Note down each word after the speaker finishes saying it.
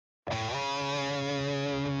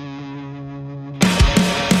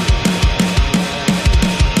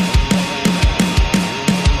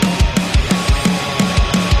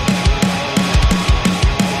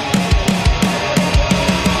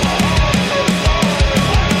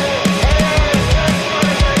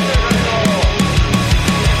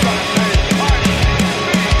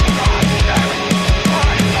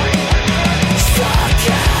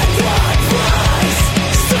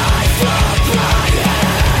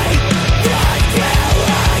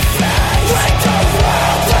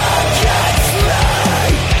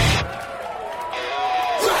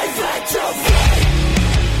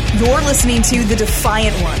listening to The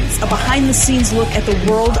Defiant Ones, a behind-the-scenes look at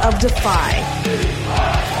the world of Defy.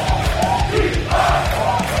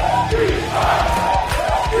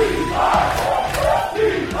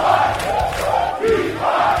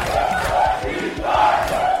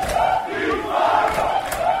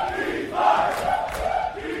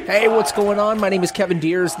 Hey, what's going on? My name is Kevin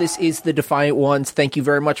Deers. This is The Defiant Ones. Thank you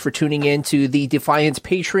very much for tuning in to the Defiance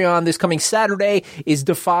Patreon. This coming Saturday is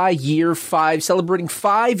Defy Year 5, celebrating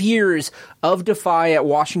 5 years of Defy at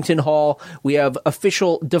Washington Hall. We have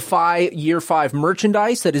official Defy Year 5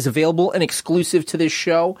 merchandise that is available and exclusive to this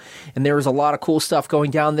show, and there is a lot of cool stuff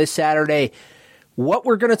going down this Saturday. What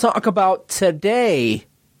we're going to talk about today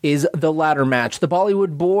is the ladder match. The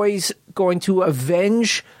Bollywood Boys going to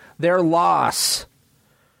avenge their loss.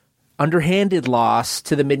 Underhanded loss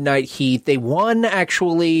to the Midnight Heat. They won,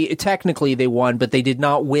 actually. Technically, they won, but they did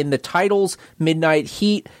not win the titles. Midnight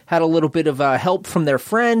Heat had a little bit of help from their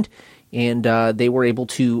friend, and they were able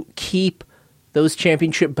to keep those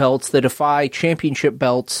championship belts, the Defy championship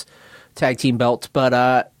belts, tag team belts,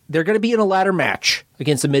 but they're going to be in a ladder match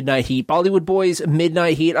against the Midnight Heat. Bollywood Boys,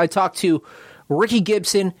 Midnight Heat. I talked to Ricky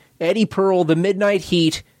Gibson, Eddie Pearl, the Midnight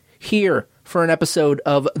Heat, here for an episode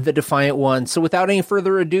of The Defiant One. So without any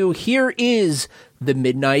further ado, here is the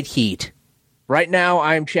Midnight Heat. Right now,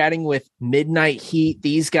 I'm chatting with Midnight Heat.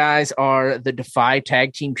 These guys are the Defy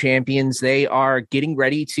Tag Team Champions. They are getting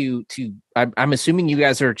ready to I'm assuming you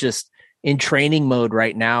guys are just in training mode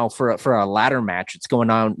right now for a ladder match. It's going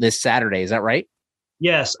on this Saturday. Is that right?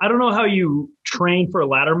 Yes. I don't know how you train for a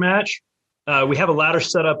ladder match. We have a ladder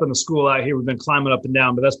set up in the school out here. We've been climbing up and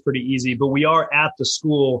down, but that's pretty easy. But we are at the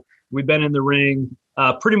school. We've been in the ring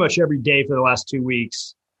pretty much every day for the last 2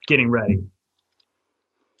 weeks getting ready.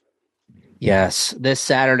 Yes, this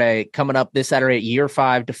Saturday, coming up this Saturday at Year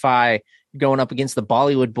 5 Defy, going up against the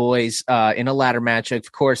Bollywood Boys in a ladder match.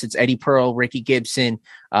 Of course, it's Eddie Pearl, Ricky Gibson,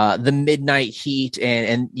 the Midnight Heat,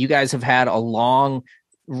 and you guys have had a long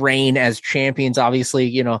reign as champions. Obviously,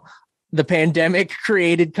 you know, the pandemic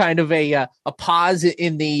created kind of a pause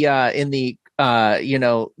in the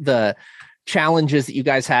challenges that you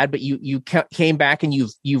guys had, but you came back and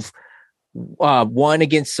you've won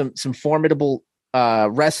against some formidable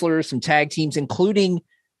wrestlers, some tag teams, including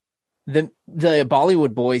the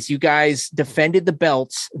Bollywood Boys. You guys defended the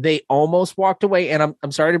belts. They almost walked away, and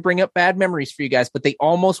I'm sorry to bring up bad memories for you guys, but they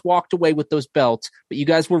almost walked away with those belts. But you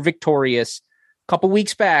guys were victorious. A couple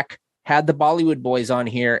weeks back, had the Bollywood Boys on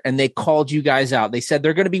here, and they called you guys out. They said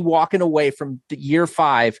they're going to be walking away from Year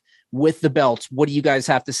 5 with the belts. What do you guys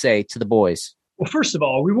have to say to the boys? Well, first of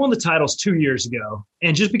all, we won the titles 2 years ago.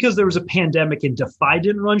 And just because there was a pandemic and Defy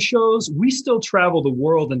didn't run shows, we still traveled the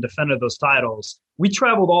world and defended those titles. We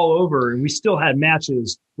traveled all over and we still had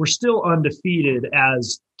matches. We're still undefeated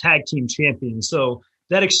as tag team champions. So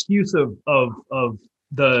that excuse of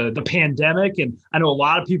the pandemic, and I know a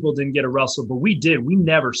lot of people didn't get a wrestle, but we did. We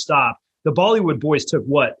never stopped. The Bollywood Boys took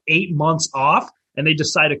 8 months off, and they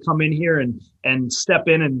decided to come in here and step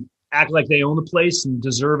in and act like they own the place and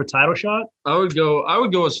deserve a title shot. I would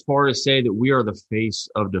go as far as say that we are the face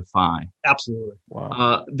of Defy. Absolutely.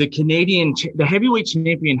 Wow. The heavyweight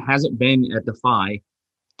champion hasn't been at Defy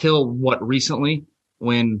till recently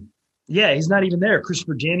when. Yeah, he's not even there.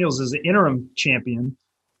 Christopher Daniels is the interim champion.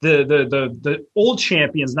 The old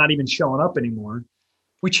champion's not even showing up anymore.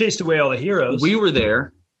 We chased away all the heroes. We were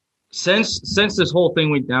there. Since this whole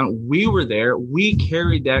thing went down, we were there. We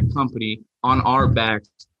carried that company on our backs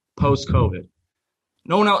post-COVID.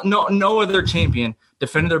 No other champion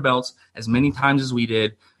defended their belts as many times as we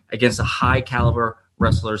did against the high-caliber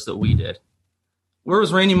wrestlers that we did. Where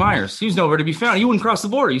was Randy Myers? He was nowhere to be found. He wouldn't cross the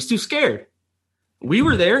border. He was too scared. We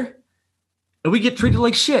were there, and we get treated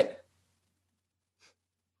like shit.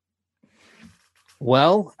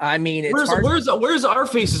 Well, I mean, where's our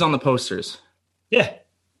faces on the posters? Yeah.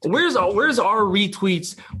 Where's our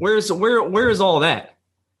retweets? Where is all that?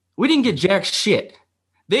 We didn't get jack shit.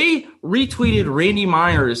 They retweeted Randy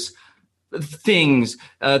Myers things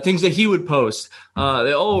that he would post.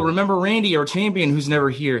 Remember Randy, our champion who's never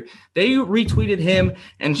here. They retweeted him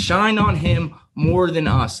and shined on him more than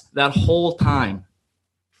us that whole time.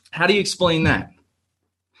 How do you explain that?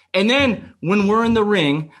 And then when we're in the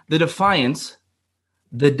ring, the Defiance,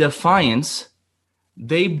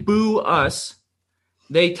 they boo us.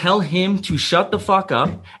 They tell him to shut the fuck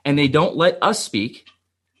up, and they don't let us speak.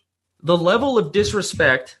 The level of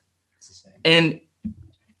disrespect and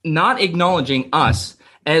not acknowledging us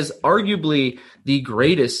as arguably the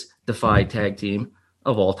greatest Defy tag team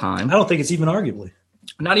of all time. I don't think it's even arguably.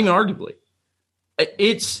 Not even arguably.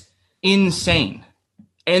 It's insane.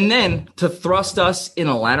 And then to thrust us in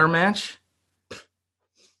a ladder match,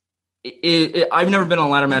 I've never been on a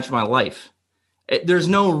ladder match in my life. There's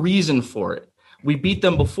no reason for it. We beat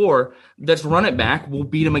them before. Let's run it back. We'll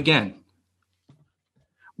beat them again.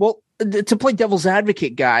 Well, to play devil's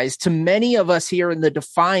advocate, guys, to many of us here in the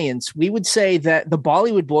Defiance, we would say that the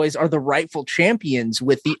Bollywood Boys are the rightful champions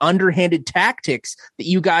with the underhanded tactics that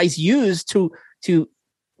you guys use to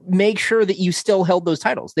make sure that you still held those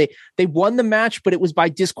titles. They won the match, but it was by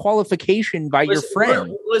disqualification by your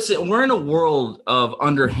friend. We're in a world of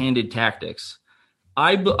underhanded tactics.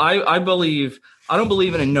 I don't believe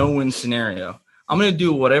in a no-win scenario. I'm going to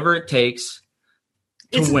do whatever it takes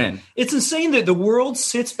to win. It's insane that the world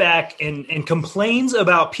sits back and complains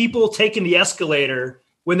about people taking the escalator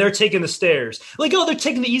when they're taking the stairs. Like, oh, they're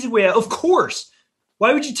taking the easy way out. Of course.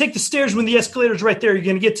 Why would you take the stairs when the escalator's right there? You're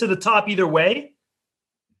going to get to the top either way.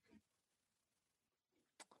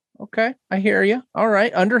 Okay, I hear you. All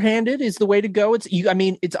right, underhanded is the way to go. It's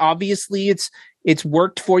obviously it's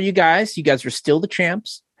worked for you guys. You guys are still the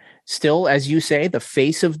champs, still, as you say, the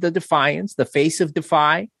face of the Defiance, the face of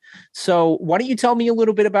Defy. So, why don't you tell me a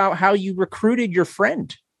little bit about how you recruited your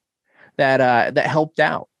friend that helped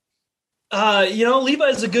out? Levi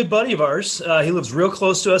is a good buddy of ours. He lives real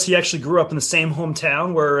close to us. He actually grew up in the same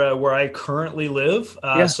hometown where I currently live.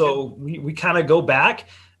 So we kind of go back.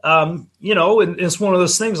 And it's one of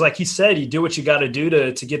those things, like he said, you do what you got to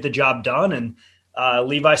do to get the job done. And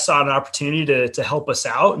Levi saw an opportunity to help us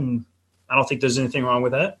out. And I don't think there's anything wrong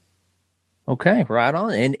with that. Okay, right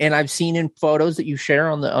on. And I've seen in photos that you share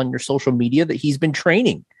on your social media that he's been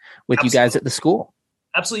training with you guys at the school.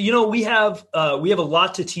 Absolutely. We have a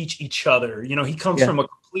lot to teach each other. He comes from a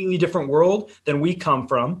completely different world than we come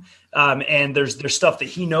from. And there's stuff that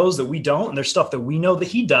he knows that we don't, and there's stuff that we know that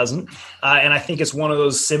he doesn't. And I think it's one of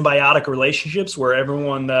those symbiotic relationships where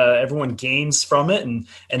everyone gains from it and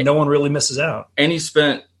no one really misses out. And he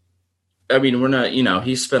spent a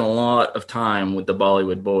lot of time with the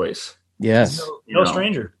Bollywood Boys. Yes. No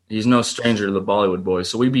stranger. He's no stranger to the Bollywood Boys.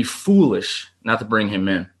 So we'd be foolish not to bring him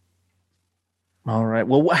in. All right.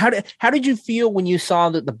 Well, how did you feel when you saw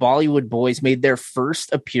that the Bollywood Boys made their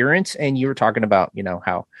first appearance? And you were talking about,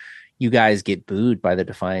 how you guys get booed by the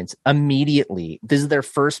Defiance immediately. This is their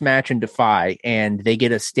first match in Defy, and they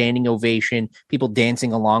get a standing ovation, people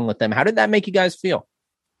dancing along with them. How did that make you guys feel?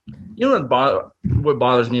 You know what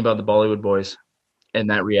bothers me about the Bollywood Boys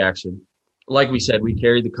and that reaction? Like we said, we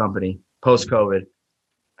carried the company post-COVID.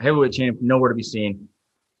 Heavyweight champ, nowhere to be seen.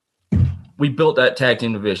 We built that tag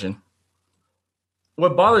team division.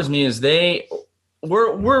 What bothers me is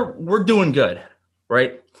we're doing good,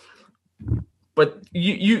 right? But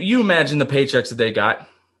you imagine the paychecks that they got,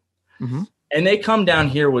 and they come down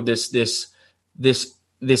here with this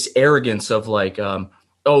arrogance of like,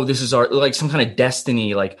 this is our, like, some kind of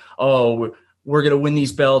destiny, like, we're gonna win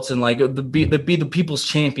these belts and like be the people's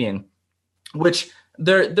champion, which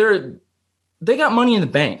they got money in the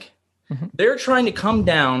bank. They're trying to come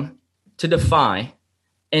down to Defy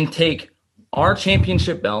and take our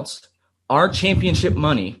championship belts, our championship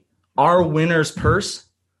money, our winner's purse,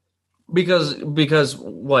 because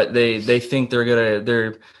what they think they're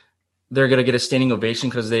gonna get a standing ovation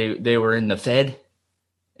because they were in the Fed.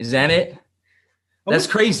 Is that it? That's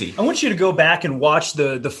crazy. I want you to go back and watch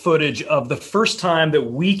the footage of the first time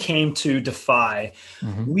that we came to Defy.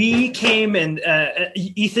 We came and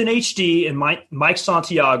Ethan HD and Mike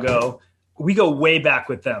Santiago. We go way back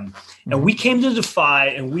with them, and we came to Defy,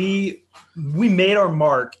 and we made our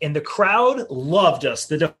mark, and the crowd loved us.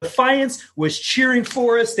 The Defiance was cheering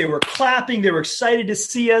for us. They were clapping. They were excited to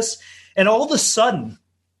see us. And all of a sudden,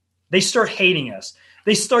 they start hating us.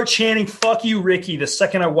 They start chanting, "Fuck you, Ricky," the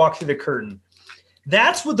second I walk through the curtain.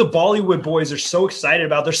 That's what the Bollywood Boys are so excited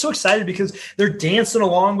about. They're so excited because they're dancing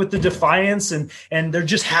along with the Defiance, and they're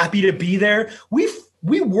just happy to be there.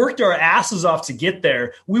 We worked our asses off to get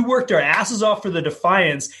there. We worked our asses off for the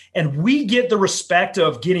Defiance, and we get the respect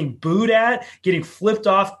of getting booed at, getting flipped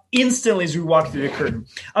off instantly as we walk through the curtain.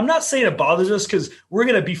 I'm not saying it bothers us because we're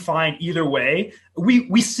going to be fine either way.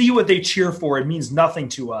 We see what they cheer for. It means nothing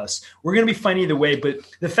to us. We're going to be fine either way, but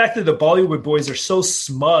the fact that the Bollywood Boys are so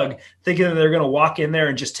smug, thinking that they're going to walk in there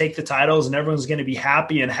and just take the titles and everyone's going to be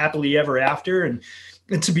happy and happily ever after. And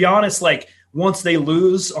to be honest, like, once they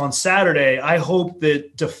lose on Saturday, I hope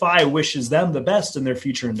that Defy wishes them the best in their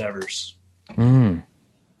future endeavors.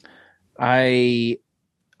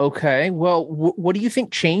 Okay. Well, what do you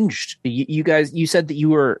think changed? You guys, you said that you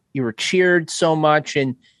were cheered so much,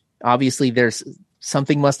 and obviously there's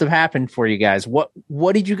something must have happened for you guys. What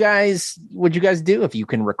did you guys do, if you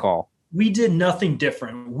can recall? We did nothing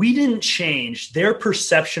different. We didn't change. Their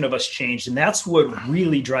perception of us changed, and that's what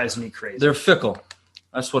really drives me crazy. They're fickle.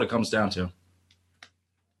 That's what it comes down to.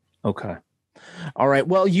 Okay. All right.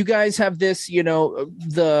 Well, you guys have this,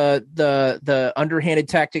 the underhanded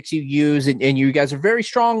tactics you use, and you guys are very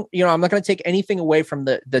strong. I'm not going to take anything away from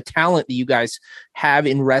the talent that you guys have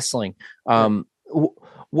in wrestling.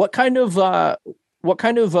 What kind of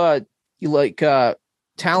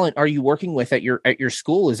talent are you working with at your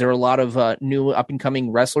school? Is there a lot of new up and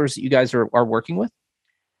coming wrestlers that you guys are working with?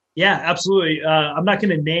 Yeah, absolutely. I'm not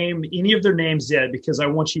going to name any of their names yet because I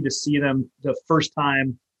want you to see them the first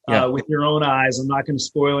time with your own eyes. I'm not going to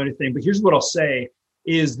spoil anything, but here's what I'll say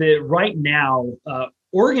is that right now,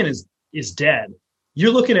 Oregon is dead.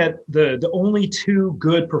 You're looking at the only two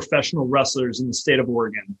good professional wrestlers in the state of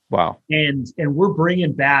Oregon. Wow. And we're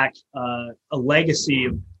bringing back a legacy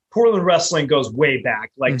of Portland wrestling goes way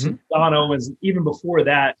back, like to Don Owens. Even before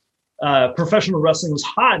that, professional wrestling was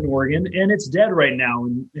hot in Oregon, and it's dead right now.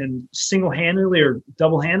 And single-handedly or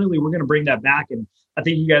double-handedly, we're going to bring that back. And I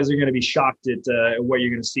think you guys are going to be shocked at what you're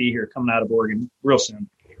going to see here coming out of Oregon real soon.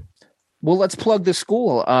 Well, let's plug the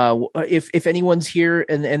school. If anyone's here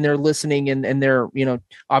and they're listening and they're,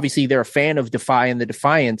 obviously they're a fan of Defy and the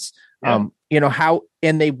Defiants, how,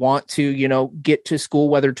 and they want to, get to school,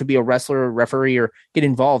 whether to be a wrestler or referee or get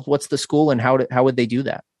involved, what's the school and how would they do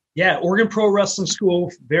that? Yeah, Oregon Pro Wrestling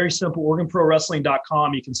School, very simple,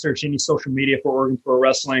 OregonProWrestling.com. You can search any social media for Oregon Pro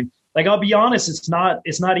Wrestling. Like, I'll be honest, it's not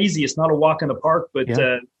easy. It's not a walk in the park, but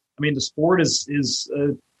the sport is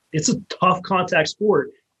it's a tough contact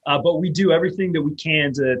sport. But we do everything that we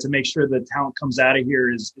can to make sure that talent comes out of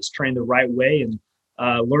here is trained the right way and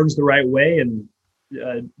learns the right way and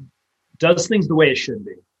does things the way it should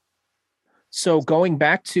be. So going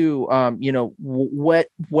back to,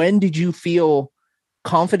 when did you feel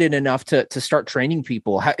confident enough to start training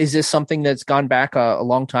people? Is this something that's gone back a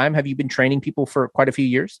long time? Have you been training people for quite a few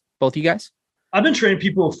years, both you guys? I've been training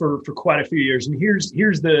people for quite a few years. And here's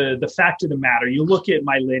the fact of the matter. You look at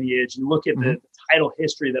my lineage, you look at the title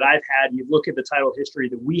history that I've had, you look at the title history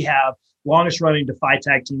that we have, longest running Defy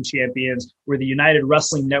Tag Team Champions. We're the United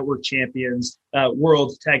Wrestling Network Champions,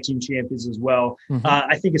 World Tag Team Champions as well.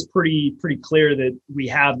 I think it's pretty clear that we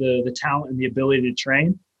have the talent and the ability to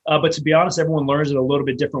train. But to be honest, everyone learns it a little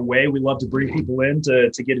bit different way. We love to bring people in to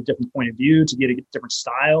get a different point of view, to get a different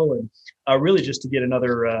style, and really just to get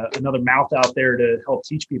another mouth out there to help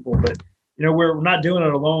teach people. But, we're not doing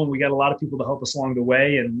it alone. We got a lot of people to help us along the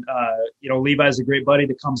way. And, Levi's a great buddy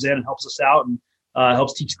that comes in and helps us out and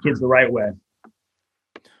helps teach the kids the right way.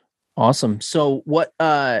 Awesome. So what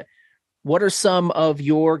are some of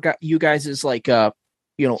you guys'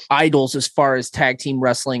 idols as far as tag team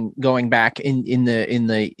wrestling going back in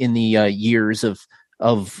the years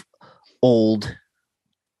of old?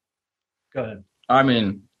 Go ahead. I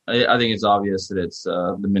mean, I think it's obvious that it's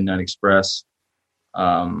the Midnight Express,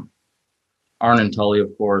 Arn and Tully,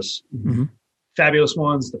 of course. Fabulous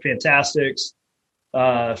Ones, the Fantastics,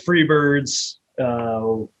 Freebirds.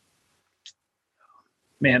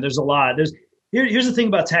 Man, there's a lot. Here's the thing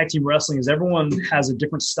about tag team wrestling is everyone has a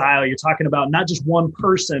different style. You're talking about not just one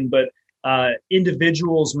person, but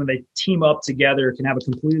individuals when they team up together can have a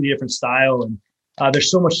completely different style. And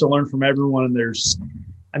there's so much to learn from everyone.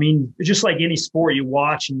 And just like any sport you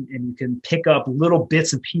watch and you can pick up little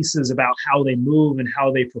bits and pieces about how they move and how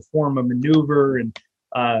they perform a maneuver and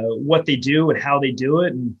what they do and how they do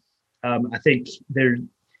it. And I think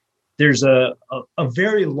there's a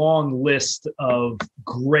very long list of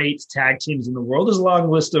great tag teams in the world. There's a long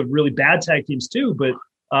list of really bad tag teams too, but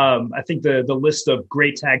I think the list of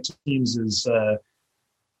great tag teams is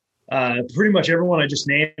pretty much everyone I just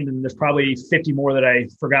named, and there's probably 50 more that I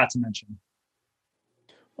forgot to mention.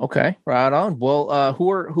 Okay, right on. Well, who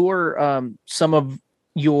are some of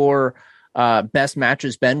your best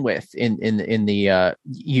matches been with in the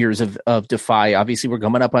years of Defy? Obviously, we're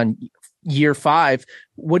coming up on year 5.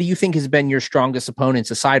 What do you think has been your strongest opponents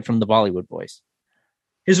aside from the Bollywood Boys?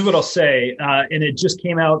 Here's what I'll say, and it just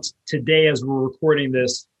came out today as we're recording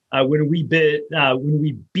this. When we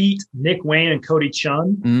beat Nick Wayne and Cody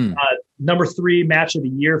Chun, number 3 match of the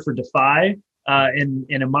year for Defy. And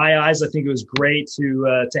in my eyes, I think it was great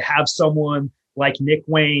to have someone like Nick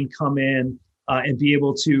Wayne come in and be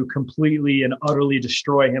able to completely and utterly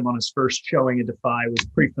destroy him on his first showing in Defy was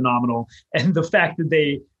pretty phenomenal. And the fact that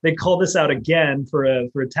they called this out again for a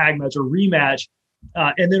tag match or rematch,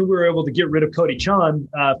 and then we were able to get rid of Cody Chun.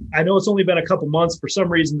 I know it's only been a couple months. For some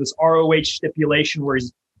reason, this ROH stipulation where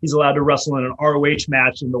he's allowed to wrestle in an ROH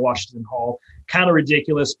match in the Washington Hall, kind of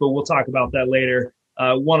ridiculous, but we'll talk about that later.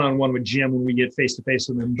 One-on-one with Jim when we get face-to-face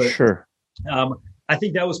with him. But sure. I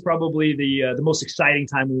think that was probably the most exciting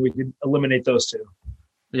time when we could eliminate those two.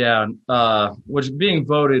 Yeah, which being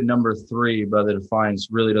voted number 3 by the Defiance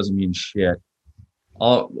really doesn't mean shit.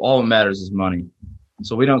 All that matters is money.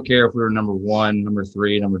 So we don't care if we were number 1, number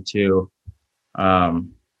 3, number 2.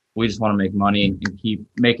 We just want to make money and keep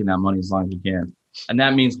making that money as long as we can. And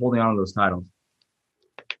that means holding on to those titles.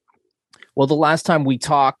 Well, the last time we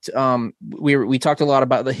talked, we talked a lot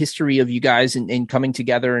about the history of you guys and coming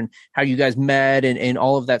together and how you guys met and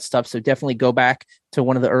all of that stuff. So definitely go back to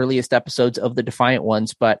one of the earliest episodes of the Defiant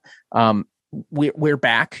Ones. But we're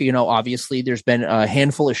back. Obviously, there's been a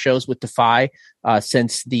handful of shows with Defy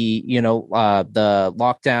since the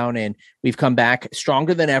lockdown, and we've come back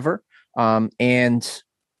stronger than ever. And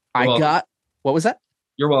what was that?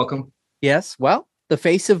 You're welcome. Yes. Well, the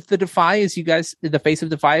face of the Defy, as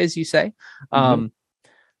you say.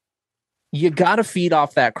 You got to feed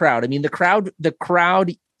off that crowd. I mean, the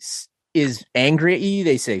crowd is angry at you.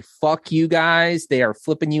 They say, fuck you guys. They are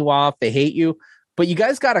flipping you off. They hate you. But you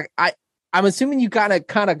guys I'm assuming you kind of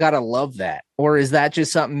gotta love that. Or is that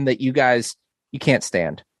just something that you can't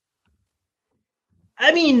stand?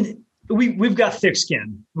 I mean, we've got thick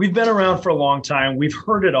skin. We've been around for a long time. We've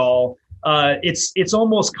heard it all. It's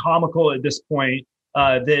almost comical at this point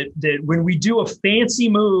that when we do a fancy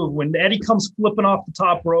move, when Eddie comes flipping off the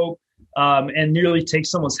top rope and nearly takes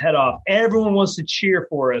someone's head off, everyone wants to cheer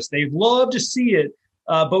for us. They love to see it.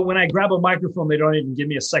 But when I grab a microphone, they don't even give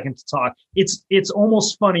me a second to talk. It's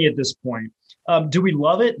almost funny at this point. Do we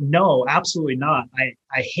love it? No, absolutely not.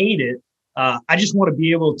 I hate it. I just want to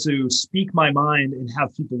be able to speak my mind and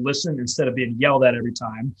have people listen instead of being yelled at every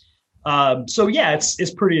time. So yeah,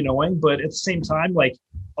 it's pretty annoying, but at the same time, like,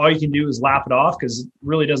 all you can do is laugh it off, because it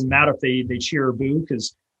really doesn't matter if they cheer or boo,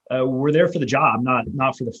 because we're there for the job,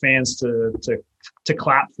 not for the fans to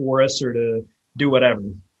clap for us or to do whatever.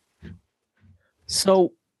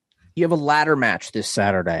 So you have a ladder match this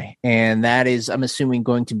Saturday, and that is, I'm assuming,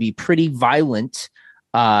 going to be pretty violent.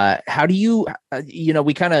 How do you,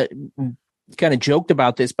 we kind of joked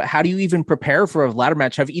about this, but how do you even prepare for a ladder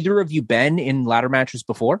match? Have either of you been in ladder matches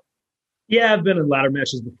before? Yeah, I've been in ladder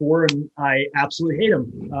matches before, and I absolutely hate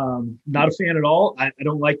them. Not a fan at all. I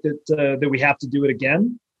don't like that we have to do it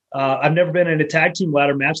again. I've never been in a tag team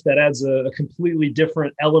ladder match. That adds a completely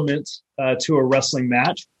different element to a wrestling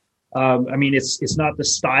match. I mean, it's not the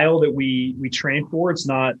style that we train for. It's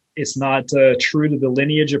not true to the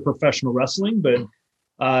lineage of professional wrestling. But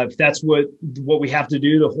if that's what we have to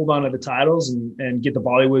do to hold on to the titles and get the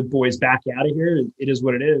Bollywood boys back out of here, it is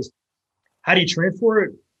what it is. How do you train for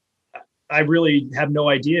it? I really have no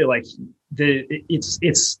idea. Like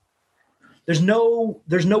there's no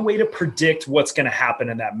way to predict what's going to happen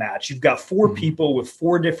in that match. You've got 4 people with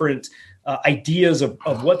 4 different ideas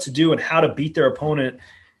of what to do and how to beat their opponent.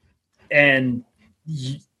 And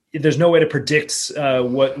there's no way to predict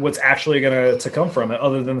what's actually going to come from it,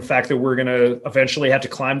 other than the fact that we're going to eventually have to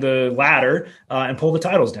climb the ladder and pull the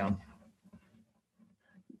titles down.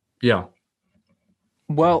 Yeah.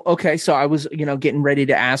 Well, okay. So I was, getting ready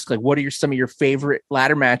to ask, like, what are some of your favorite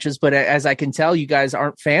ladder matches? But as I can tell, you guys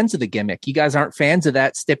aren't fans of the gimmick. You guys aren't fans of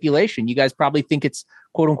that stipulation. You guys probably think it's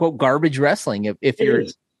quote unquote garbage wrestling. If you're,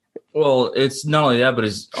 well, it's not only that, but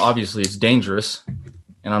it's dangerous.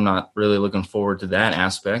 And I'm not really looking forward to that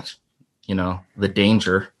aspect, the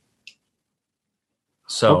danger.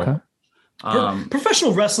 So, okay.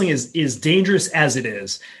 Professional wrestling is dangerous as it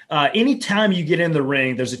is. Anytime you get in the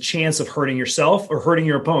ring, there's a chance of hurting yourself or hurting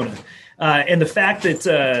your opponent. And the fact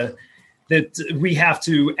that we have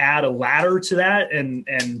to add a ladder to that and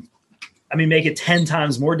make it 10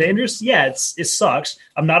 times more dangerous. Yeah, it sucks.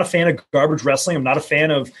 I'm not a fan of garbage wrestling. I'm not a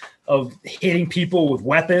fan of hitting people with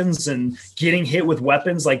weapons and getting hit with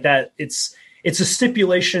weapons like that. It's a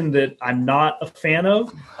stipulation that I'm not a fan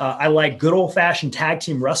of. I like good old fashioned tag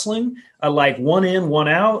team wrestling. I like 1 in, 1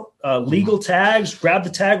 out, legal tags, grab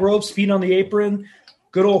the tag ropes, feet on the apron,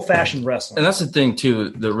 good old fashioned wrestling. And that's the thing too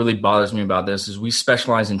that really bothers me about this is we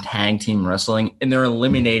specialize in tag team wrestling, and they're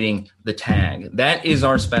eliminating the tag. That is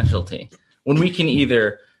our specialty. When we can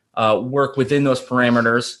either work within those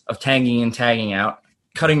parameters of tagging in, tagging out,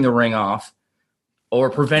 cutting the ring off,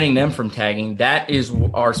 or preventing them from tagging, that is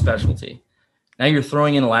our specialty. Now you're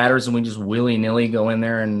throwing in ladders and we just willy-nilly go in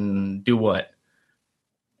there and do what?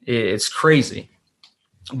 It's crazy.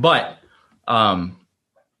 But,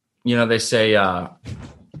 they say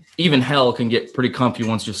even hell can get pretty comfy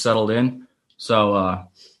once you're settled in. So I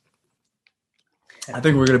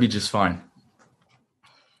think we're going to be just fine.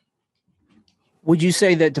 Would you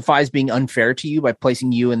say that Defy is being unfair to you by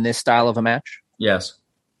placing you in this style of a match? Yes,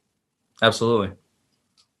 absolutely.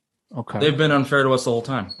 Okay. They've been unfair to us the whole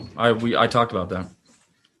time. I talked about that.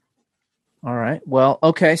 All right. Well,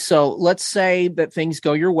 okay. So let's say that things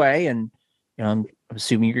go your way, and I'm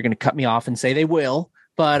assuming you're going to cut me off and say they will.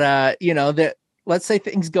 But that let's say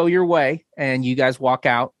things go your way and you guys walk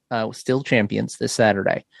out still champions this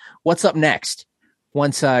Saturday. What's up next?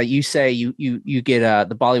 Once you say you get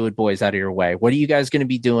the Bollywood boys out of your way, what are you guys going to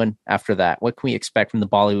be doing after that? What can we expect from the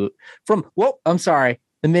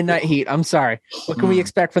Midnight Heat? I'm sorry. What can we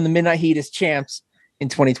expect from the Midnight Heat as champs in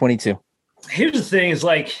 2022? Here's the thing: is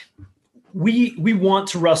like we want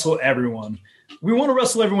to wrestle everyone. We want to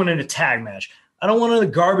wrestle everyone in a tag match. I don't want any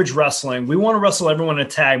garbage wrestling. We want to wrestle everyone in a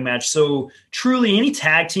tag match. So truly, any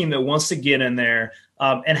tag team that wants to get in there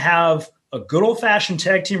and have a good old fashioned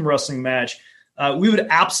tag team wrestling match. We would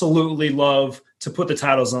absolutely love to put the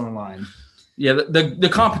titles on the line. Yeah, the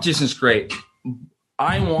competition is great.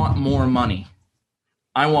 I want more money.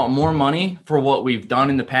 I want more money for what we've done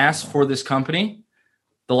in the past for this company.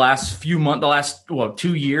 The last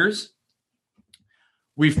 2 years,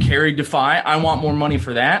 we've carried Defy. I want more money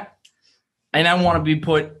for that. And I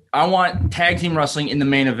want tag team wrestling in the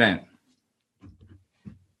main event.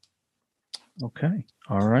 Okay.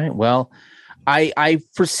 All right. Well, I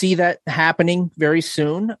foresee that happening very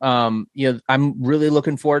soon. I'm really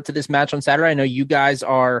looking forward to this match on Saturday. I know you guys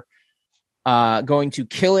are going to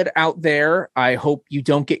kill it out there. I hope you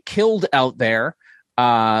don't get killed out there.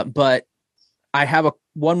 But I have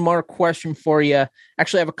one more question for you.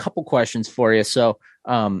 Actually, I have a couple questions for you. So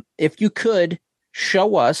if you could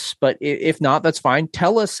show us, but if not, that's fine.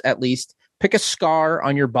 Tell us at least, pick a scar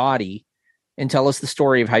on your body and tell us the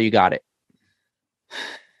story of how you got it.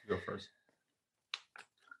 Go first.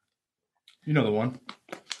 You know the one.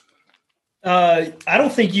 I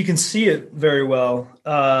don't think you can see it very well.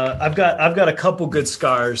 I've got a couple good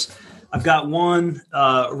scars. I've got one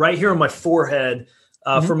right here on my forehead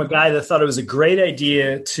from a guy that thought it was a great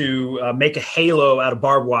idea to make a halo out of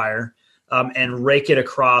barbed wire and rake it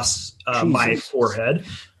across my forehead.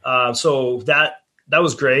 So that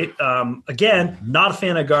was great. Again, not a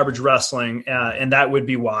fan of garbage wrestling, and that would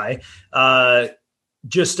be why.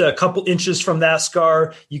 Just a couple inches from that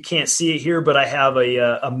scar, you can't see it here, but I have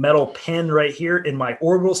a metal pin right here in my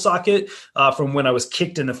orbital socket from when I was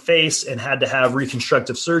kicked in the face and had to have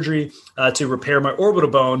reconstructive surgery to repair my orbital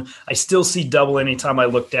bone. I still see double anytime I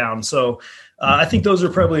look down. So I think those are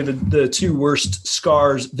probably the two worst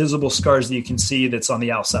scars, visible scars that you can see that's on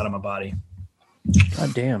the outside of my body.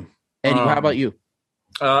 God damn. Eddie, how about you?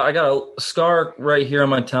 I got a scar right here on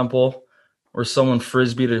my temple where someone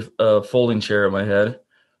frisbeed a folding chair at my head.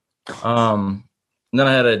 And then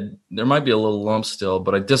I had there might be a little lump still,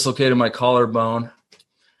 but I dislocated my collarbone.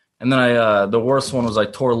 And then the worst one was I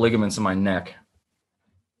tore ligaments in my neck.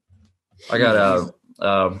 I got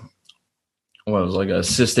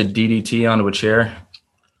assisted DDT onto a chair.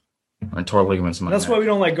 I tore ligaments in my neck. That's why we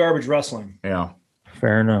don't like garbage wrestling. Yeah.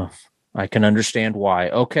 Fair enough. I can understand why.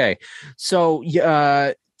 Okay. So,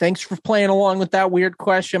 thanks for playing along with that weird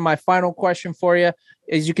question. My final question for you,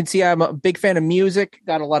 as you can see, I'm a big fan of music.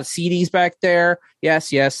 Got a lot of CDs back there. Yes,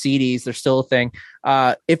 CDs. They're still a thing.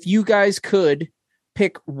 If you guys could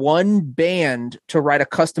pick one band to write a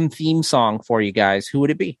custom theme song for you guys, who would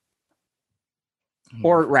it be?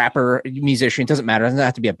 Or rapper, musician, it doesn't matter. It doesn't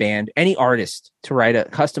have to be a band. Any artist to write a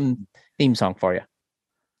custom theme song for you.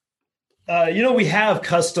 We have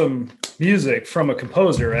custom music from a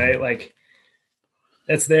composer, right? Like,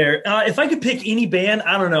 that's there. If I could pick any band,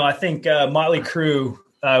 I don't know. I think Motley Crue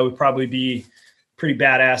would probably be pretty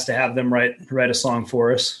badass to have them write a song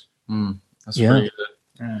for us. That's pretty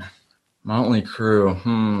good. Motley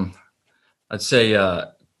Crue. I'd say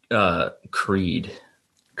Creed.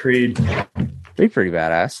 Be pretty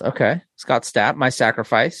badass. Okay. Scott Stapp, My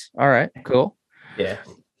Sacrifice. All right. Cool. Yeah.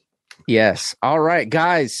 Yes. All right,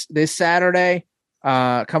 guys. This Saturday,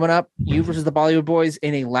 coming up, you versus the Bollywood Boys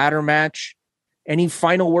in a ladder match. Any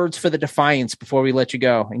final words for the Defiance before we let you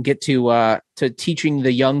go and get to teaching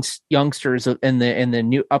the youngsters and the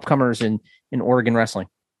new upcomers in Oregon wrestling?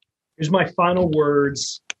 Here's my final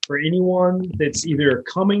words for anyone that's either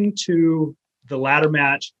coming to the ladder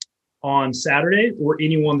match on Saturday or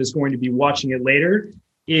anyone that's going to be watching it later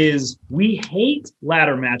is we hate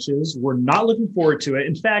ladder matches. We're not looking forward to it.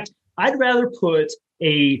 In fact, I'd rather put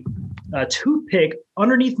a toothpick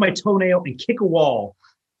underneath my toenail and kick a wall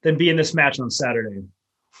than be in this match on Saturday.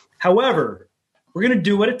 However, we're going to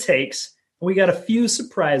do what it takes, and we got a few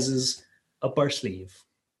surprises up our sleeve.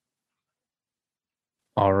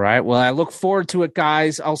 All right. Well, I look forward to it,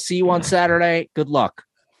 guys. I'll see you on Saturday. Good luck.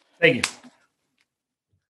 Thank you.